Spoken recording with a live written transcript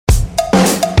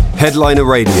Headliner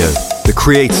Radio, the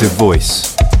creative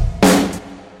voice.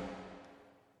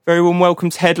 Very warm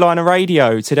welcome to Headliner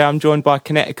Radio. Today I'm joined by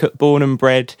Connecticut born and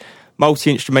bred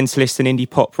multi-instrumentalist and indie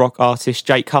pop rock artist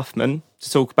Jake Huffman to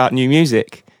talk about new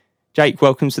music. Jake,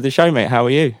 welcome to the show, mate. How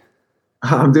are you?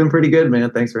 I'm doing pretty good,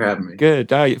 man. Thanks for having me.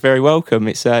 Good. Oh, you're very welcome.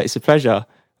 It's a pleasure.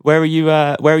 Where are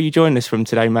you joining us from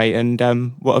today, mate? And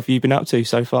what have you been up to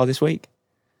so far this week?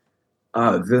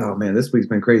 Oh man, this week's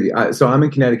been crazy. So I'm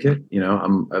in Connecticut.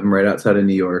 I'm right outside of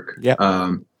New York. Yeah.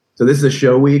 So this is a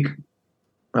show week.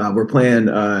 We're playing.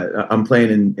 I'm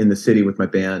playing in the city with my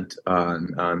band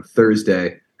on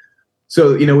Thursday.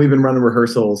 So we've been running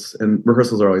rehearsals, and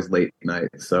rehearsals are always late night.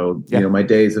 So my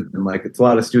days have been like, it's a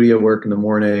lot of studio work in the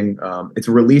morning. It's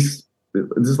a release.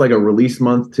 This is like a release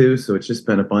month too. So it's just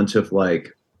been a bunch of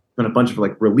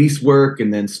release work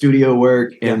and then studio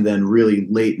work and then really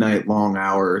late night, long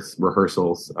hours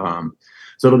rehearsals.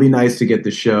 So it'll be nice to get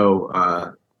the show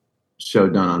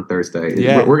done on Thursday.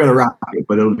 Yeah. We're gonna rock it,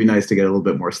 but it'll be nice to get a little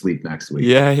bit more sleep next week.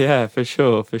 Yeah, for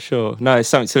sure. No, it's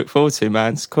something to look forward to,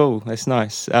 man. It's cool. It's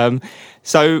nice.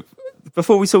 So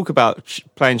before we talk about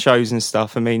playing shows and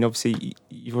stuff, I mean, obviously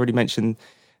you've already mentioned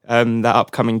that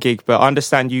upcoming gig, but I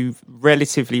understand you've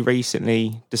relatively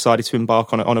recently decided to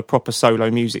embark on a proper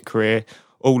solo music career,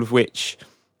 all of which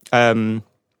the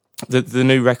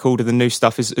new record or the new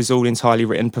stuff is all entirely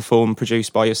written, performed,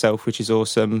 produced by yourself, which is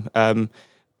awesome.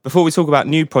 Before we talk about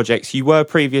new projects, you were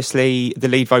previously the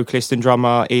lead vocalist and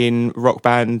drummer in rock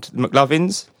band The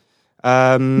McLovins.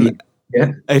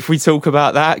 Yeah. If we talk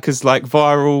about that, because like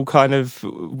Viral kind of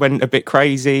went a bit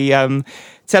crazy.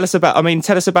 Tell us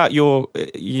about your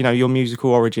musical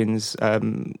origins,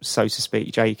 so to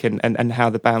speak, Jake, and how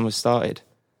the band was started.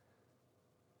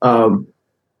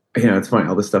 It's funny.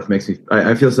 All this stuff makes me.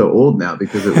 I feel so old now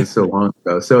because it was so long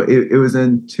ago. So it was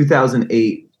in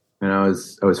 2008, and I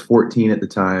was 14 at the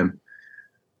time.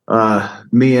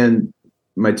 Me and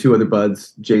my two other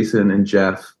buds, Jason and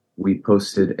Jeff, we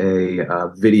posted a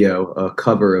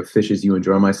cover of Phish's "You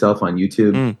Enjoy Myself" on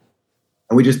YouTube.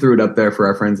 And we just threw it up there for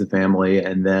our friends and family.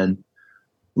 And then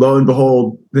lo and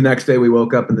behold, the next day we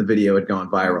woke up and the video had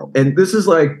gone viral. And this is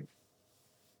like,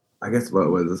 I guess what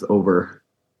was this, over,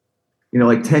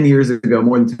 like 10 years ago,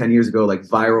 more than 10 years ago, like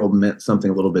viral meant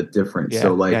something a little bit different.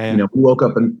 So we woke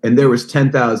up and there was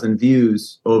 10,000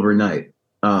 views overnight.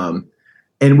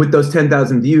 And with those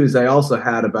 10,000 views, I also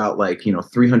had about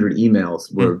 300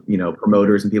 emails where,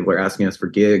 promoters and people are asking us for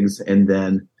gigs. And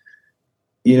then,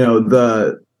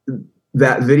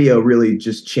 that video really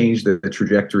just changed the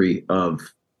trajectory of,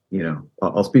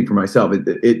 I'll speak for myself.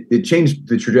 It changed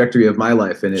the trajectory of my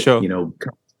life, and it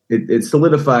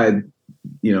solidified,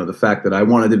 the fact that I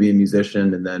wanted to be a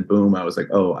musician. And then boom, I was like,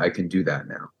 oh, I can do that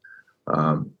now.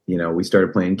 We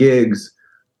started playing gigs.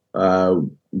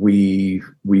 We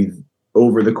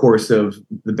over the course of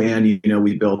the band, we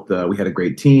had a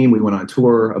great team. We went on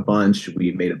tour a bunch.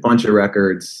 We made a bunch of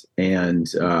records,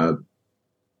 and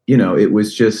it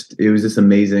was this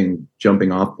amazing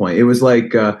jumping off point. It was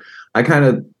like, I kind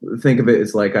of think of it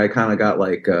as like, I kind of got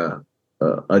like a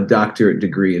doctorate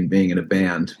degree in being in a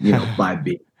band, by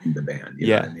being in the band. You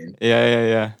know what I mean?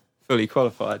 Yeah. Fully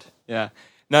qualified. Yeah.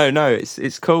 No,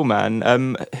 it's cool, man.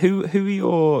 Who were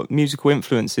your musical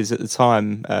influences at the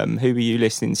time? Who were you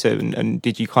listening to? And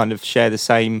did you kind of share the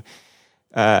same,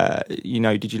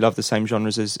 did you love the same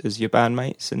genres as your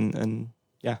bandmates? And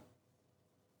yeah.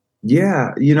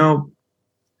 Yeah,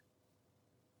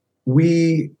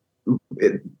 when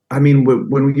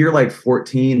you're like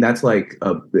 14, that's like,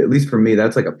 at least for me,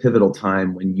 that's like a pivotal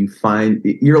time when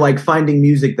you're like finding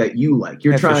music that you like.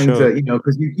 You're trying to,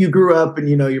 because you grew up and,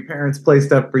 your parents play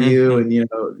stuff for you and,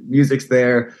 music's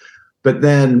there. But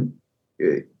then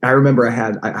I remember I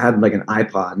had like an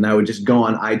iPod, and I would just go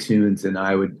on iTunes and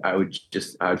I would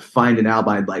find an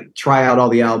album. I'd like try out all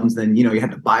the albums. Then, you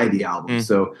had to buy the album.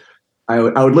 So I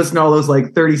would listen to all those like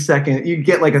 30-second. You'd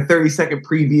get like a 30-second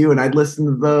preview, and I'd listen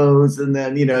to those, and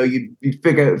then you'd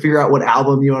figure out what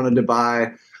album you wanted to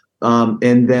buy,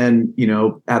 and then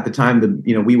at the time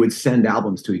we would send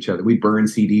albums to each other. We'd burn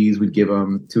CDs, we'd give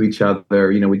them to each other.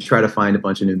 We'd try to find a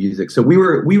bunch of new music. So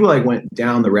we went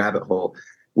down the rabbit hole.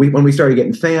 When we started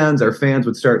getting fans, our fans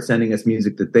would start sending us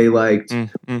music that they liked.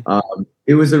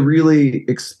 It was a really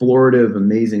explorative,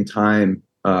 amazing time.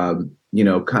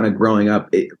 Kind of growing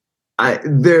up.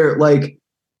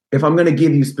 If I'm going to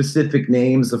give you specific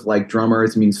names of like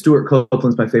drummers, Stuart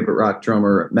Copeland's my favorite rock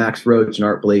drummer, Max Roach and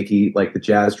Art Blakey, like the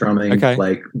jazz drumming,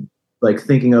 like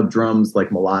thinking of drums like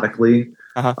melodically,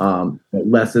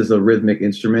 less as a rhythmic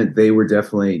instrument. They were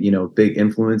definitely, big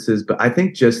influences. But I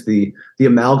think just the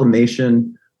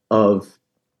amalgamation of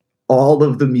all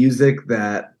of the music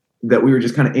that that we were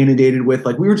just kind of inundated with.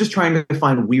 Like we were just trying to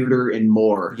find weirder and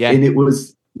more. Yeah. And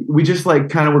we just like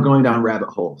kind of were going down rabbit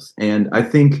holes. And I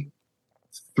think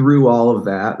through all of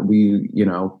that, we, you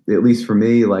know, at least for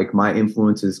me, like my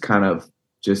influence is kind of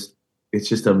just, it's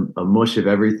just a mush of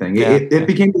everything. Yeah, it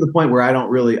became to the point where I don't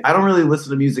really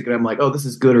listen to music and I'm like, oh, this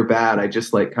is good or bad. I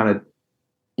just like kind of,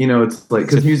 you know, it's like,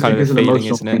 because music kind of is an feeling,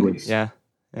 emotional language. Yeah.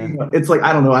 It's like,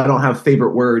 I don't know. I don't have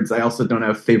favorite words. I also don't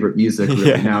have favorite music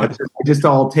really now. It's just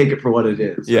all take it for what it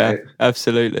is. Yeah, right?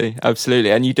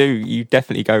 Absolutely. And you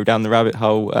definitely go down the rabbit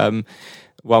hole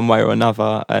one way or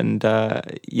another. And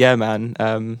man.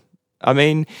 I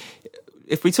mean,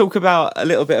 if we talk about a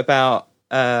little bit about,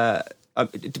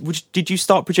 did you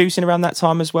start producing around that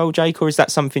time as well, Jake, or is that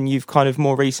something you've kind of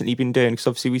more recently been doing? Because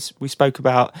obviously we spoke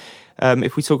about,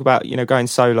 if we talk about, you know, going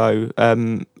solo,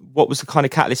 what was the kind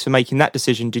of catalyst for making that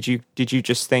decision? Did you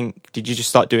just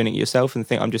start doing it yourself and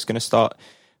think, I'm just going to start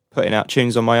putting out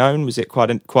tunes on my own? Was it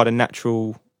quite a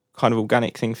natural kind of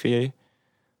organic thing for you?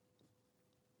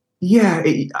 Yeah,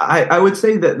 I would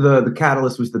say that the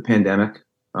catalyst was the pandemic.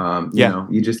 You know,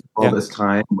 you just have all this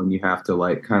time when you have to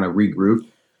like kind of regroup.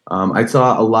 I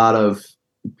saw a lot of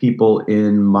people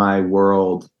in my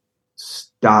world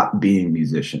stop being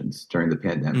musicians during the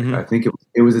pandemic. Mm-hmm. I think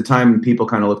it was a time when people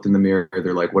kind of looked in the mirror.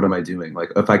 They're like, what am I doing?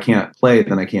 Like, if I can't play,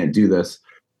 then I can't do this.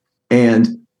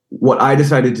 And what I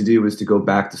decided to do was to go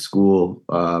back to school.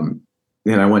 And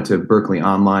I went to Berklee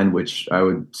Online, which I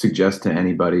would suggest to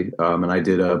anybody. And I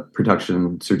did a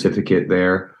production certificate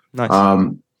there. Nice.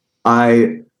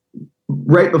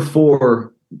 Right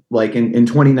before, like in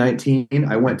 2019,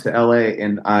 I went to LA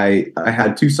and I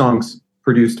had 2 songs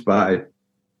produced by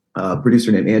a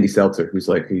producer named Andy Seltzer, who's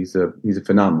like, he's a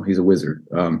phenomenal, he's a wizard.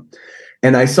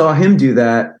 And I saw him do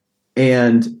that.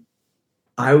 And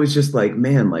I was just like,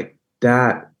 man, like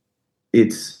that,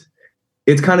 it's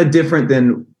kind of different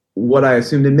than what I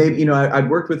assumed. And maybe, you know, I'd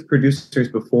worked with producers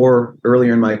before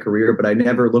earlier in my career, but I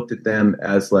never looked at them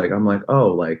as like, I'm like, oh,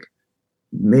 like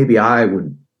maybe I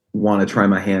would want to try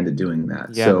my hand at doing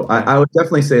that. So I would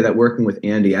definitely say that working with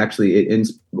Andy, actually,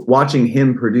 watching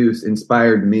him produce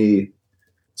inspired me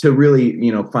to really,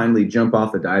 you know, finally jump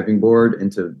off the diving board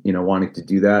into, you know, wanting to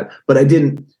do that. But I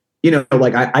didn't, you know,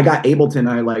 like I got Ableton,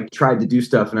 I like tried to do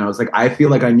stuff and I was like, I feel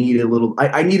like I needed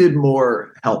I needed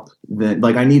more help than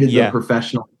like I needed the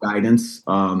professional guidance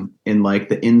and like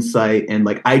the insight, and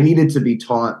like I needed to be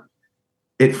taught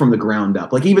it from the ground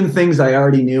up. Like even things I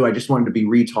already knew, I just wanted to be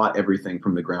retaught everything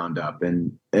from the ground up.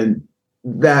 And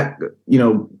that, you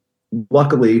know,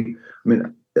 luckily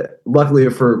for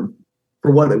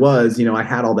what it was, you know, I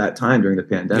had all that time during the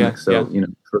pandemic. You know,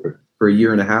 for a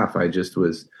year and a half, I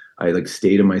like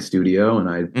stayed in my studio and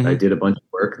I did a bunch of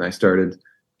work, and I started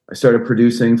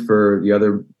producing for the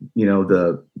other, you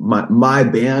know, my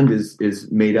band is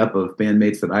made up of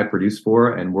bandmates that I produce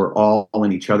for, and we're all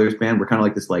in each other's band. We're kind of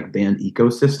like this like band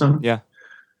ecosystem. Yeah.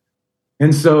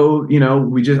 And so, you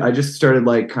know, I just started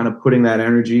like kind of putting that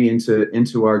energy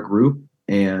into our group,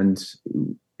 and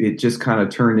it just kind of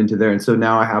turned into there. And so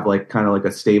now I have like kind of like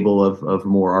a stable of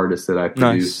more artists that I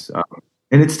produce. Nice.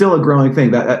 And it's still a growing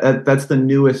thing. That's the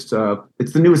newest.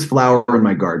 It's the newest flower in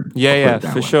my garden. Yeah,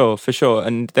 for sure.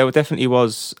 And there definitely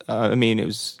was. I mean, it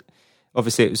was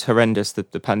horrendous, the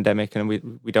pandemic, and we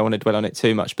don't want to dwell on it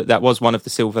too much. But that was one of the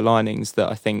silver linings that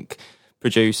I think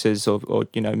producers or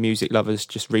you know, music lovers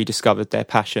just rediscovered their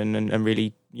passion and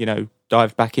really, you know,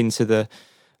 dived back into the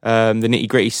nitty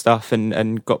gritty stuff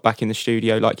and got back in the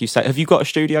studio, like you say. Have you got a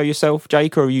studio yourself,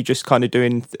 Jake, or are you just kind of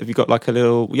have you got like a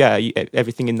little,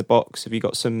 everything in the box? Have you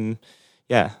got some,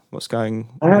 what's going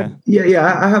on?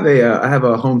 I have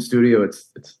a home studio. It's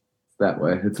that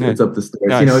way. It's up the stairs.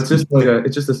 Nice. You know, it's just like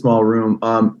it's just a small room.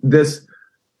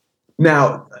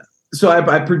 So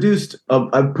I produced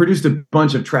a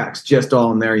bunch of tracks just all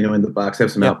in there, you know, in the box. I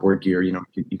have some outboard gear, you know,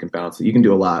 you can bounce it. You can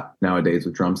do a lot nowadays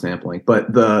with drum sampling.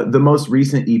 But the most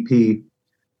recent EP,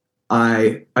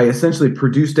 I essentially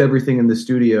produced everything in the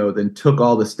studio, then took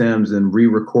all the stems and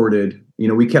re-recorded. You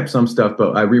know, we kept some stuff,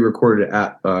 but I re-recorded it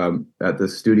at the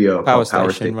studio. Power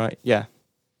Station, right? Yeah.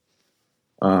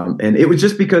 And it was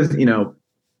just because, you know,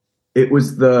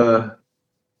 it's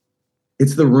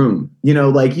the room, you know,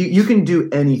 like you can do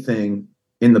anything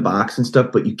in the box and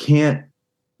stuff, but you can't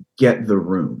get the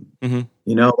room. Mm-hmm.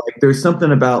 You know, like there's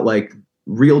something about like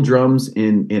real drums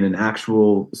in an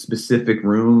actual specific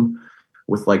room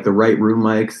with like the right room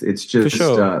mics. It's just,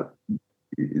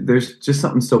 there's just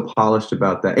something so polished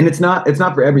about that. And it's not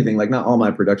for everything. Like not all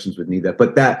my productions would need that,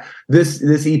 but this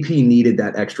EP needed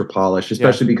that extra polish,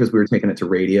 especially because we were taking it to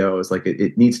radio. It's like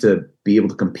it needs to be able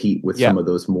to compete with some of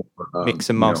those more mixed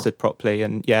and mastered properly.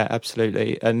 And yeah,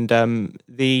 absolutely. And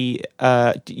you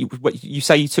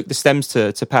say you took the stems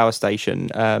to Power Station,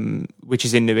 which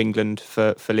is in New England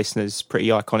for listeners, pretty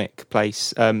iconic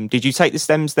place. Did you take the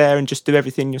stems there and just do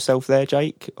everything yourself there,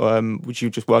 Jake? Would you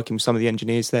just working with some of the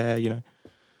engineers there,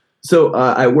 So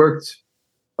I worked.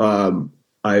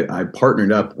 I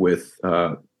partnered up with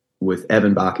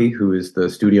Evan Bakke, who is the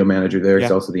studio manager there.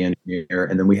 He's also the engineer,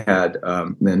 and then we had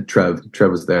then Trev.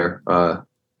 Trev was there.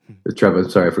 Trev, I'm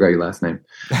sorry, I forgot your last name.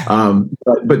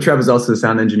 But Trev is also the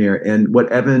sound engineer. And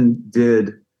what Evan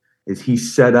did is he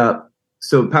set up.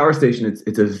 So Power Station,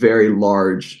 it's a very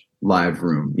large live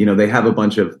room. They have a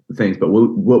bunch of things, but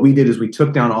what we did is we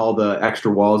took down all the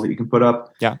extra walls that you can put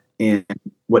up. Yeah. And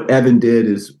what Evan did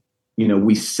is,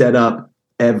 we set up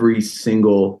every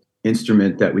single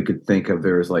instrument that we could think of.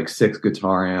 There was like 6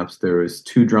 guitar amps. There was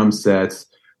 2 drum sets.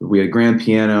 We had a grand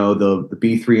piano, the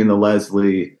B3 and the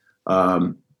Leslie,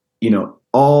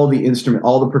 all the instrument,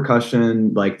 all the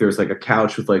percussion, like there's like a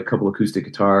couch with like a couple acoustic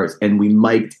guitars, and we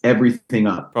mic'd everything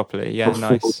up properly. Yeah,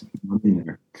 nice.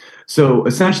 So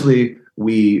essentially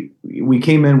we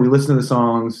came in, we listened to the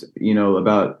songs,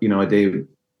 about, a day.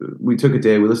 We took a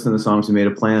day, we listened to the songs, we made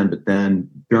a plan, but then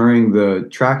during the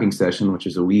tracking session, which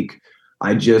is a week,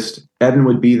 Evan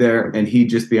would be there and he'd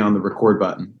just be on the record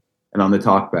button and on the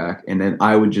talk back. And then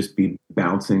I would just be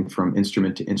bouncing from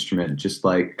instrument to instrument, just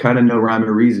like kind of no rhyme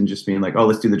or reason, just being like, oh,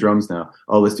 let's do the drums now.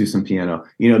 Oh, let's do some piano.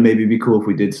 Maybe it'd be cool if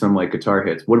we did some like guitar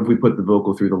hits. What if we put the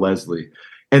vocal through the Leslie?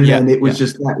 And then it was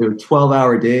just that. There were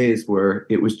 12-hour days where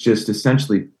it was just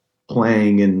essentially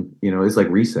playing and, it's like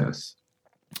recess.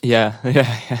 Yeah.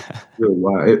 Really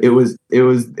wild. It was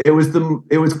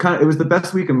the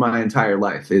best week of my entire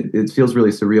life. It feels really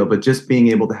surreal, but just being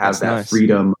able to have that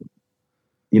freedom,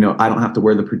 I don't have to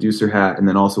wear the producer hat and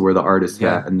then also wear the artist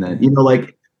hat. And then,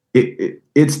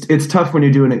 it's tough when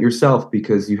you're doing it yourself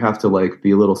because you have to like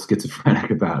be a little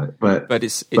schizophrenic about it, but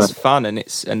it's fun and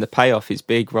the payoff is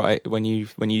big, right? When you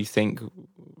think,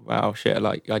 wow, shit,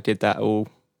 like I did that all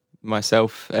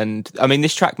myself. And I mean,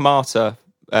 this track Martyr,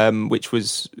 which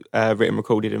was written,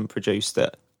 recorded, and produced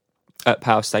at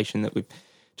Power Station that we've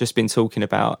just been talking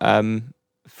about.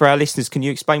 For our listeners, can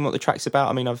you explain what the track's about?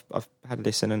 I mean, I've had a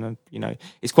listen, and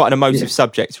it's quite an emotive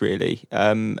subject, really.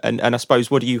 And I suppose,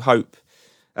 what do you hope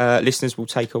listeners will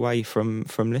take away from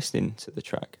listening to the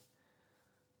track?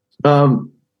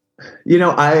 One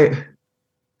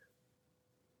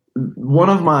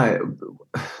of my.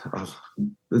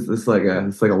 It's like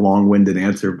a long-winded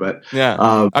answer, but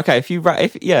okay.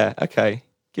 Okay.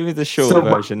 Give me the short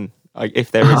version,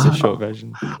 if there is a short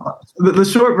version. The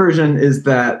short version is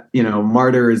that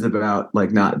Martyr is about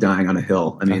like not dying on a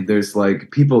hill. I mean, there's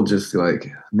like people just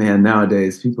like, man,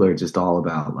 nowadays people are just all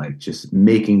about like just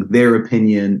making their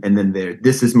opinion, and then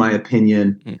this is my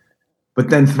opinion. But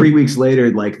then 3 weeks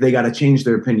later, like they got to change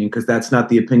their opinion because that's not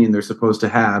the opinion they're supposed to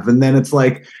have. And then it's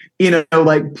like,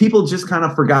 like people just kind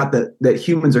of forgot that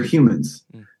humans are humans.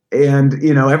 And,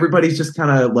 everybody's just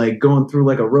kind of like going through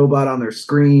like a robot on their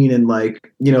screen. And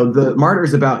like, the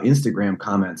Martyr's about Instagram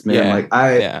comments, man.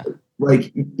 I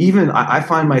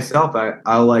find myself,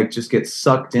 I'll like just get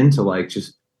sucked into like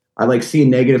I like see a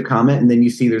negative comment and then you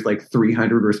see there's like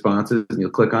 300 responses and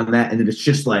you'll click on that. And then it's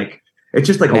just like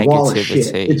a wall of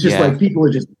shit. It's just like people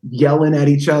are just yelling at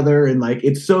each other, and like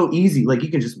it's so easy. Like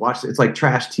you can just watch it. It's like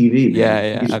trash TV. Man.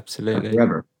 Yeah, absolutely.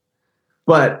 Forever.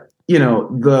 But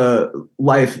the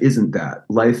life isn't that.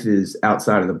 Life is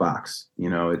outside of the box.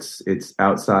 It's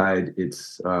outside.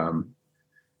 It's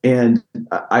and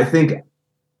I think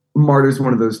Martyr's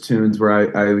one of those tunes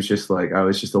where I was just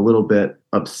a little bit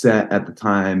upset at the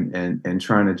time and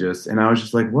trying to just, and I was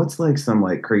just like, what's like some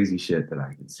like crazy shit that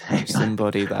I can say? Just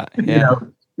embody that. Yeah.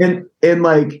 And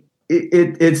like,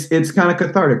 it's kind of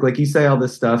cathartic. Like you say all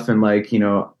this stuff and like,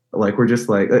 like we're just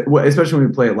like, especially when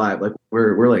we play it live, like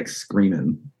we're like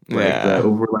screaming. Like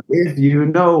we're like, if you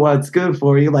know what's good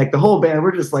for you, like the whole band,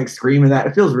 we're just like screaming that.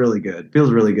 It feels really good. It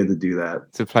feels really good to do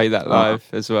that. To play that live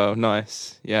as well.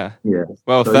 Nice. Yeah. Yeah.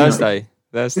 Well, so, Thursday.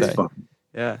 It's fun.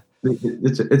 Yeah.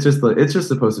 It's just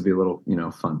supposed to be a little,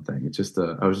 fun thing. It's just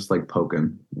I was just like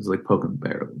poking. It was like poking the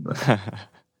bear. But.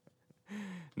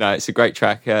 No, it's a great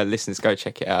track. Listeners, go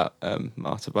check it out.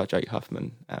 Martyr by Jake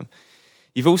Huffman.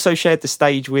 You've also shared the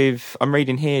stage with, I'm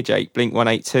reading here, Jake,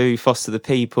 Blink-182, Foster the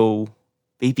People,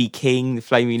 BB King, The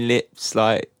Flaming Lips,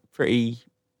 like pretty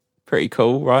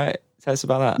cool, right? Tell us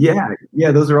about that.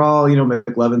 Yeah, those are all,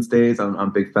 McLovin stays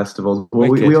on big festivals. Well,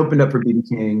 we opened up for B.B.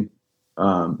 King.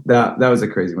 That was a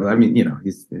crazy one. I mean,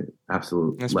 he's an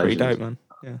absolute That's legend. pretty dope, man.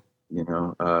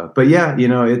 Yeah. But yeah,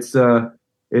 it's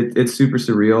super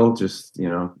surreal. Just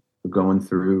going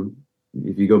through.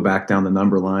 If you go back down the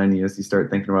number line, you start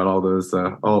thinking about all those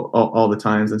all the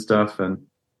times and stuff, and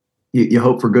you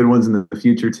hope for good ones in the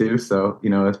future too. So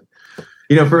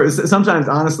for sometimes,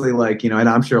 honestly, and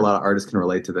I'm sure a lot of artists can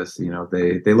relate to this.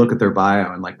 They look at their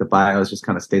bio and the bio has just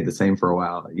kind of stayed the same for a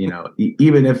while.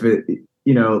 Even if it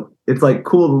it's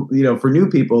cool. For new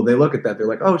people, they look at that, they're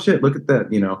like, oh shit, look at that.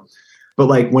 But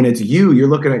when it's you're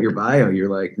looking at your bio, you're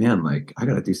like, man, I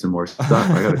got to do some more stuff.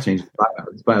 I got to change the bio.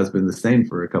 This bio's been the same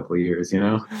for a couple of years,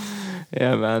 Yeah,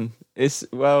 man. It's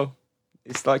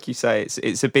like you say,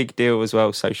 it's a big deal as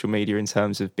well, social media, in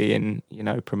terms of being,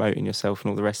 promoting yourself and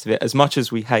all the rest of it. As much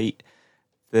as we hate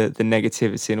the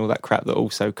negativity and all that crap that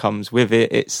also comes with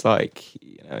it, it's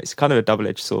it's kind of a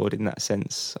double-edged sword in that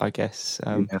sense, I guess.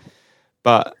 Yeah.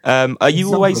 But are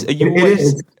you always?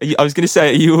 I was going to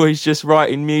say, are you always just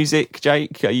writing music,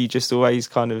 Jake? Are you just always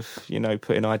kind of,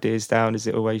 putting ideas down? Is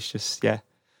it always just, yeah?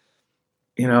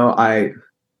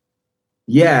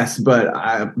 Yes, but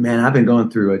I've been going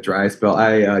through a dry spell.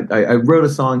 I wrote a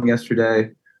song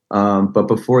yesterday, but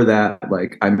before that,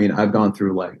 I've gone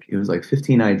through it was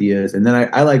 15 ideas, and then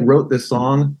I wrote this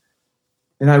song.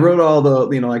 And I wrote all the,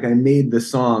 I made the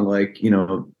song,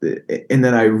 and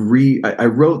then I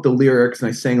wrote the lyrics and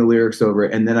I sang the lyrics over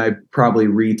it. And then I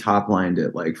probably top lined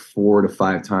it 4 to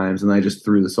 5 times. And I just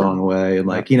threw the song away. And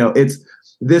it's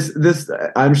this,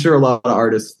 I'm sure a lot of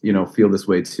artists, feel this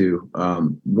way too.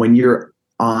 When you're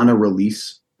on a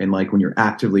release and when you're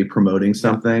actively promoting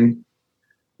something,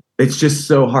 it's just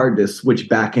so hard to switch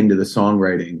back into the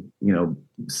songwriting,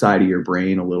 side of your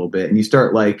brain a little bit. And you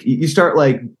start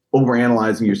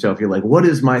overanalyzing yourself. You're like, what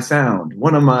is my sound?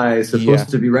 What am I supposed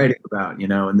to be writing about?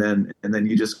 And then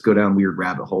you just go down weird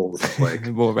rabbit holes.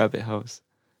 More rabbit holes.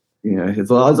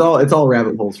 It's all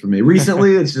rabbit holes for me.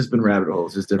 Recently, it's just been rabbit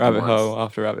holes, just different rabbit ones. hole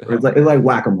after rabbit hole. It's like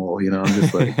whack-a-mole. I'm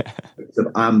just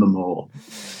I'm the mole.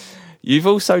 You've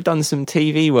also done some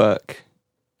TV work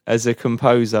as a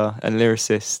composer and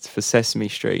lyricist for Sesame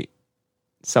Street.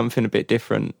 Something a bit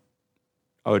different,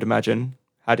 I would imagine.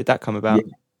 How did that come about?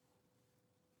 Yeah.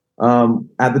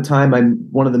 At the time, I'm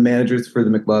one of the managers for the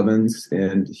McLovins,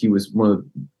 and he was one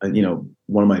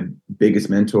of my biggest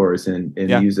mentors in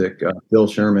music. Bill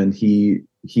Sherman, he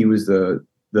was the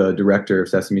director of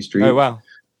Sesame Street. Oh wow!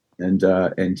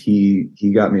 And he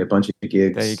got me a bunch of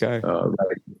gigs. There you go.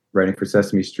 Writing for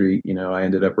Sesame Street. I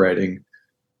ended up writing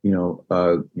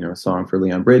a song for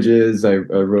Leon Bridges. I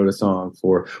wrote a song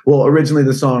originally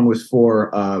the song was for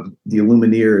the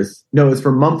Lumineers. No, it's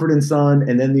for Mumford & Son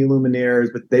and then the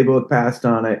Lumineers, but they both passed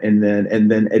on it, and then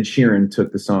Ed Sheeran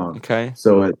took the song. Okay.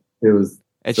 So it was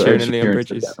Ed Sheeran and Leon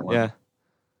Bridges. Yeah.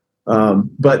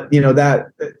 But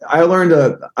that I learned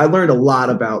a lot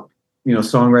about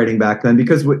songwriting back then,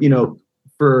 because if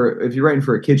you're writing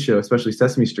for a kid show, especially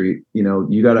Sesame Street,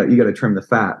 you gotta trim the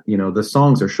fat. The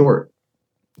songs are short.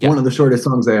 Yeah. One of the shortest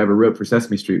songs I ever wrote for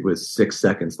Sesame Street was 6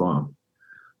 seconds long.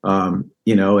 And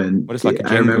what is a jingle,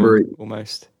 I remember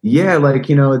almost. Yeah,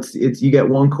 it's you get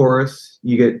one chorus,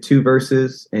 you get 2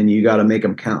 verses, and you got to make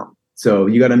them count. So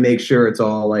you got to make sure it's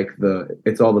all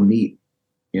the meat,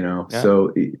 Yeah.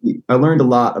 So I learned a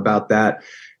lot about that.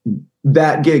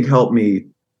 That gig helped me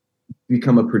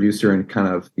become a producer and kind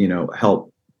of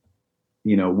help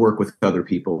work with other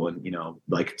people and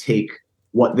take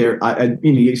what they're,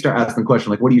 you start asking the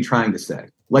question, what are you trying to say?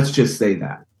 Let's just say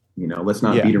that, let's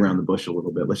not beat around the bush a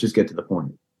little bit. Let's just get to the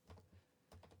point.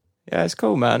 Yeah, it's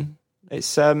cool, man.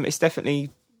 It's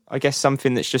definitely, I guess,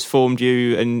 something that's just formed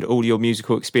you and all your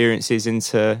musical experiences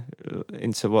into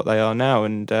what they are now,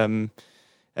 and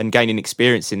gaining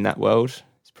experience in that world.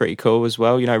 It's pretty cool as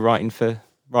well. Writing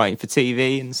for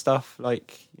TV and stuff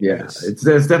it's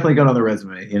definitely got on the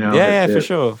resume.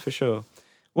 For sure.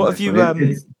 What have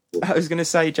you? I was going to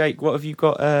say, Jake, what have you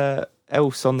got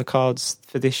else on the cards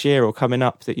for this year or coming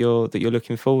up that you're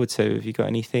looking forward to? Have you got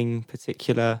anything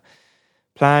particular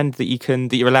planned that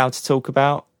you're allowed to talk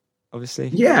about? Obviously.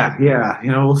 Yeah.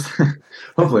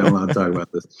 Hopefully I'm allowed to talk about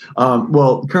this.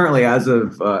 Well, currently, as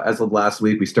of last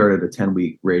week, we started a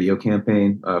 10-week radio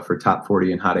campaign for Top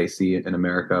 40 and Hot AC in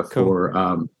America.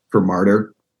 Cool. For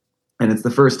Martyr, and it's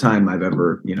the first time I've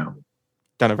ever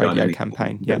done a radio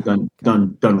campaign. Yeah.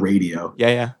 Done radio.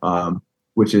 Yeah.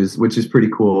 Which is pretty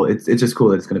cool. It's just cool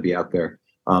that it's going to be out there.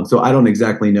 So I don't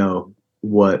exactly know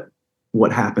what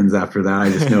happens after that. I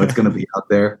just know it's going to be out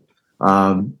there.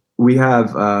 We have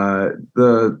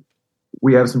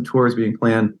some tours being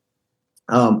planned.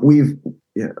 We've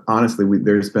honestly,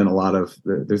 there's been a lot of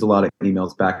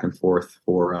emails back and forth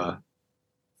for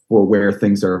where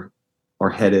things are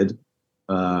headed.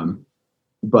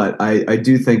 But I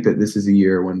do think that this is a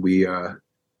year when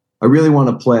I really want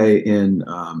to play in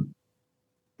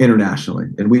internationally,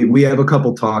 and we have a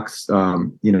couple talks,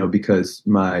 because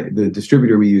the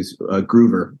distributor we use,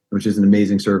 Groover, which is an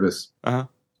amazing service. Uh-huh.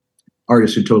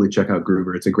 Artists should totally check out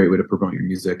Groover. It's a great way to promote your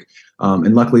music.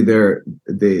 And luckily they're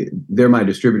my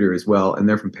distributor as well, and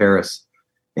they're from Paris.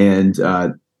 And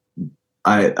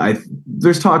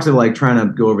there's talks of like trying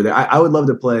to go over there. I would love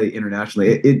to play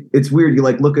internationally. It's weird. You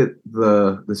like look at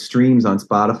the streams on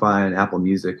Spotify and Apple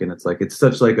Music, and it's like it's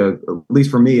such like at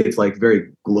least for me, it's like very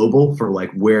global for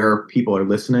like where people are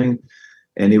listening.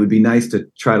 And it would be nice to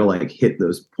try to like hit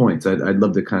those points. I'd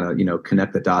love to kind of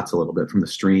connect the dots a little bit from the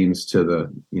streams to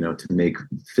the to make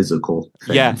physical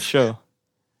things. Yeah, sure.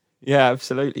 Yeah,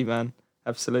 absolutely, man.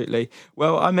 Absolutely.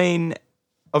 Well, I mean,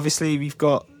 obviously we've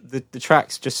got the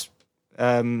tracks just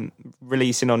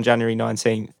releasing on January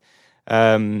 19th.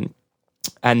 And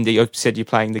you said you're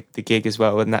playing the gig as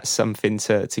well, and that's something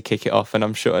to kick it off. And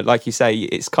I'm sure, like you say,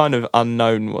 it's kind of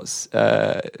unknown. It's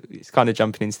kind of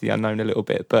jumping into the unknown a little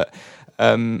bit, but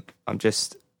I'm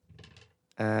just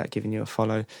giving you a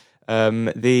follow. Yeah,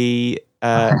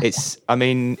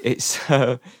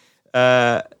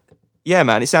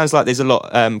 man. It sounds like there's a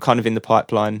lot kind of in the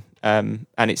pipeline, and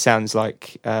it sounds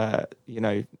like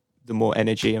the more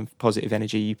energy and positive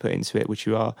energy you put into it, which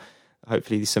you are.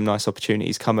 Hopefully some nice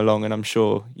opportunities come along, and I'm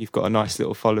sure you've got a nice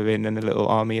little following and a little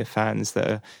army of fans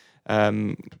that are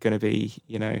going to be,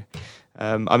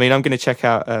 I'm going to check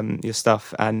out your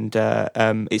stuff, and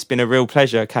it's been a real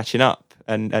pleasure catching up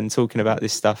and talking about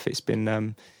this stuff. It's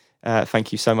been,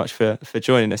 thank you so much for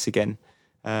joining us again.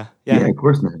 Yeah, of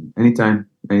course, man. Anytime,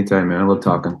 man. I love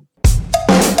talking.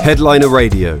 Headliner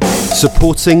Radio,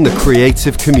 supporting the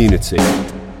creative community.